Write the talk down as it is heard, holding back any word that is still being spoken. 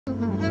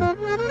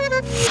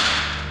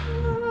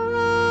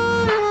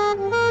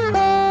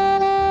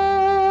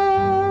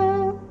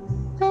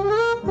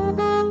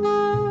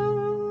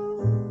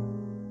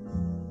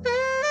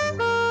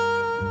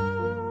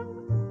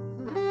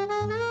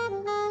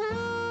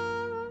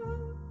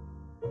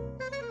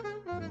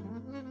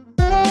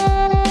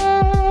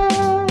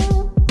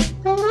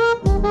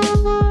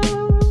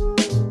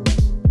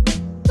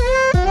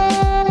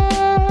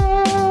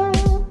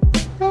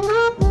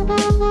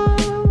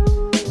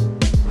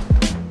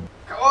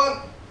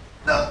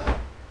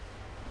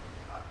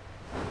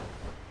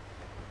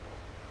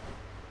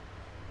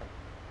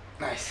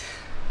Nice.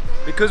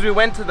 Because we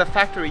went to the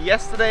factory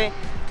yesterday,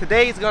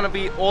 today is going to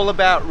be all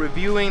about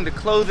reviewing the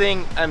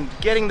clothing and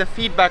getting the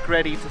feedback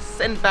ready to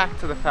send back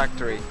to the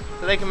factory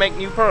so they can make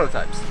new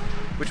prototypes.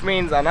 Which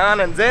means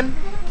Anand and Zen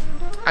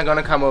are going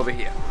to come over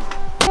here.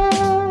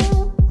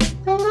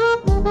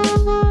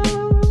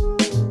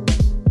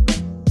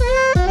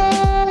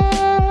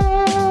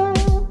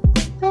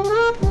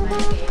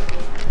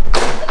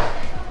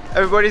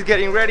 Everybody's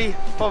getting ready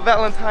for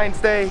Valentine's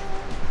Day,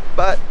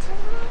 but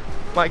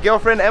my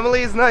girlfriend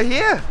Emily is not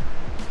here.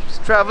 She's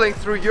traveling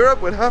through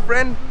Europe with her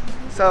friend.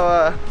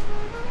 So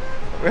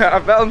we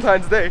have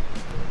Valentine's Day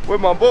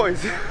with my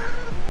boys.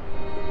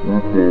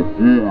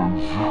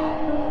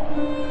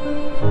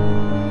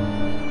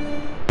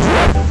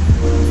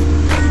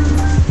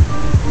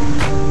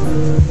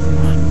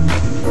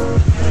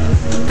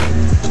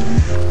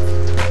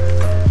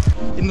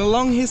 In the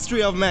long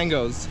history of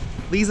mangoes,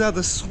 these are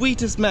the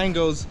sweetest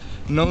mangoes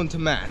known to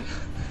man.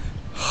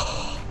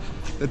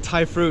 The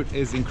Thai fruit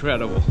is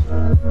incredible.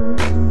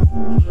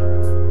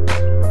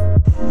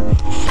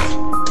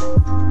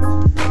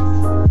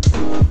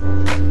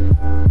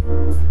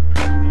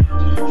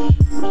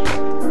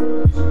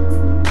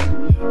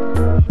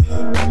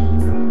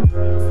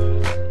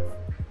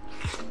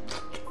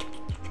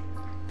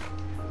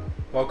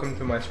 Welcome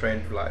to my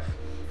strange life.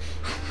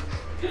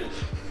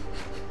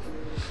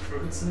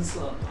 Fruits and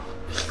slum.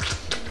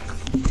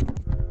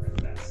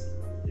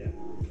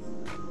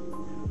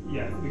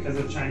 Yeah, because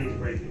of Chinese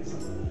breaking stuff.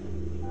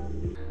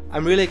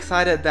 I'm really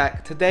excited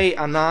that today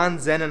Anand,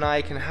 Zen and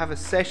I can have a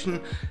session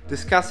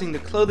discussing the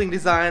clothing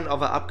design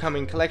of our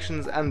upcoming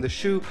collections and the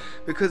shoe,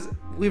 because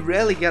we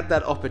rarely get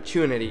that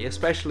opportunity,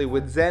 especially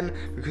with Zen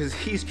because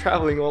he's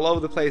traveling all over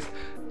the place.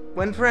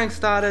 When Farang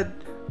started,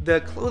 the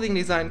clothing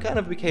design kind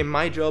of became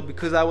my job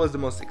because I was the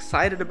most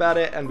excited about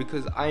it and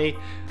because I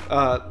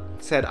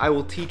said I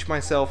will teach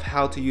myself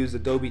how to use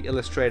Adobe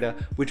Illustrator,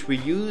 which we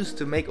use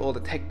to make all the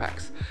tech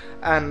packs.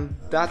 And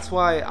that's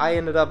why I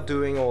ended up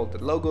doing all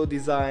the logo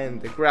design,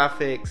 the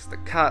graphics, the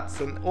cuts,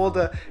 and all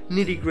the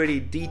nitty-gritty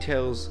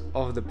details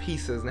of the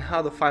pieces and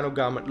how the final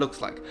garment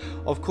looks like.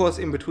 Of course,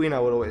 in between I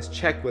would always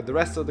check with the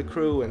rest of the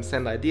crew and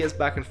send ideas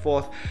back and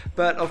forth,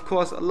 but of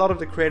course a lot of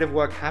the creative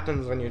work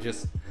happens when you're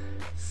just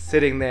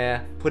sitting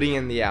there putting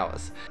in the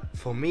hours.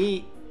 For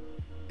me,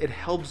 it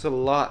helps a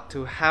lot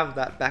to have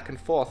that back and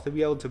forth, to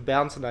be able to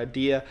bounce an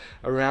idea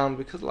around,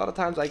 because a lot of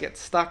times I get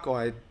stuck,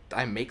 or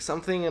I make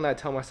something and I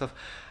tell myself,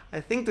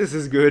 I think this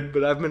is good,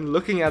 but I've been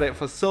looking at it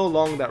for so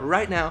long that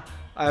right now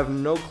I have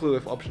no clue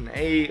if option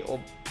A or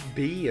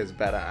B is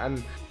better.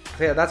 And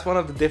yeah, that's one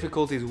of the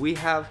difficulties we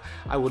have.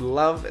 I would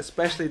love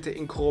especially to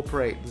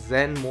incorporate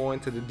Zen more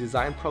into the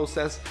design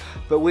process,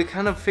 but we're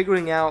kind of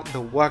figuring out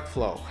the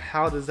workflow.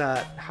 How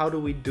do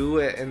we do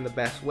it in the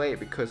best way?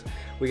 Because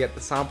we get the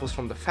samples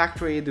from the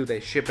factory, do they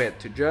ship it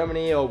to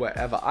Germany or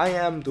wherever I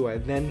am? Do I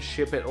then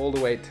ship it all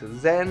the way to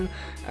Zen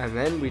and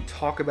then we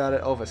talk about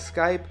it over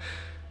Skype?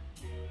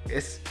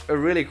 It's a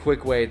really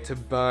quick way to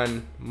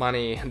burn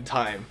money and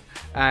time,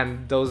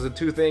 and those are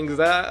two things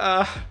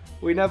that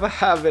we never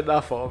have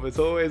enough of. It's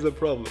always a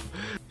problem.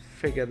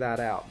 Figure that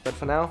out. But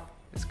for now,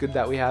 it's good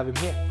that we have him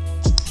here.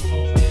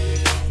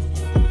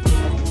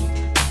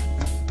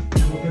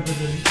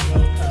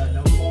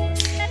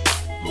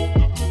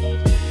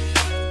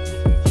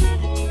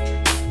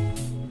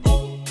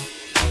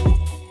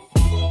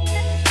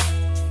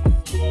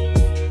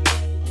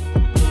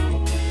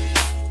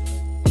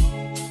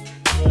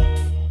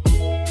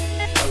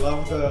 I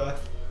love the...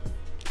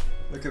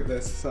 Look at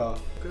this. So,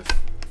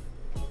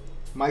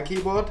 my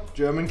keyboard,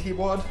 German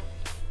keyboard,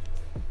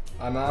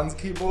 Anand's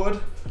keyboard,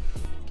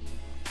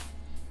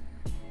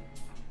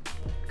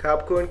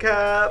 Kap Kun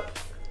Kap,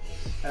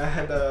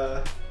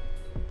 and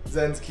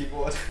Zen's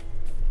keyboard.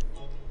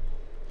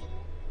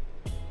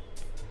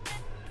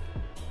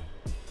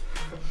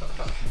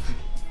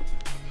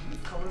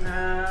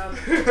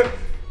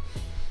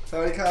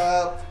 Sorry,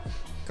 Kap.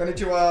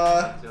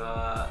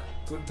 Konnichiwa.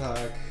 Guten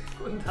Tag.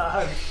 Guten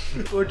Tag.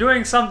 We're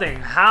doing something.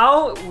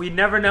 How? We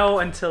never know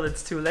until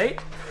it's too late.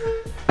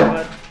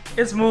 But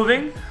it's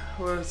moving.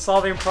 We're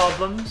solving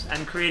problems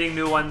and creating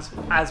new ones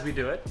as we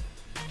do it.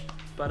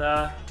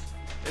 But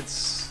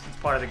it's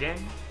part of the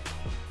game.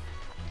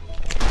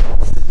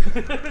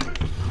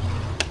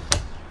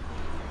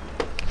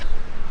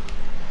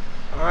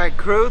 Alright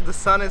crew, the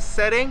sun is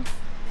setting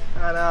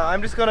and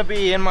I'm just gonna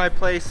be in my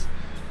place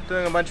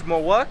doing a bunch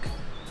more work.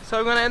 So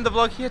I'm gonna end the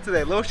vlog here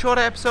today. A little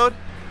shorter episode,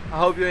 I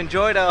hope you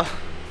enjoyed our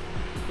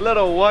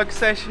little work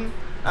session,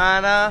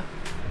 and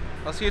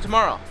I'll see you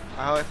tomorrow.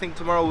 I think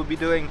tomorrow we'll be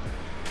doing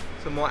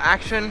some more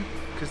action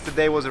because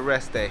today was a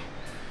rest day.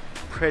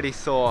 Pretty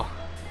sore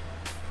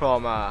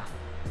from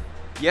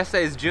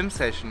yesterday's gym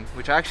session,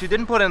 which I actually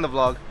didn't put in the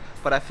vlog,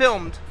 but I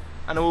filmed,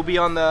 and it will be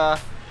on the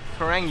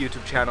Farang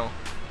YouTube channel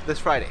this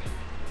Friday.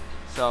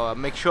 So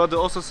make sure to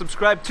also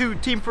subscribe to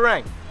Team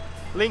Farang.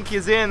 Link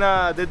is in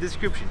the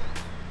description.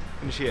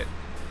 And shit.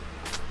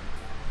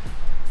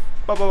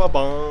 Ba ba ba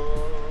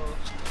ba.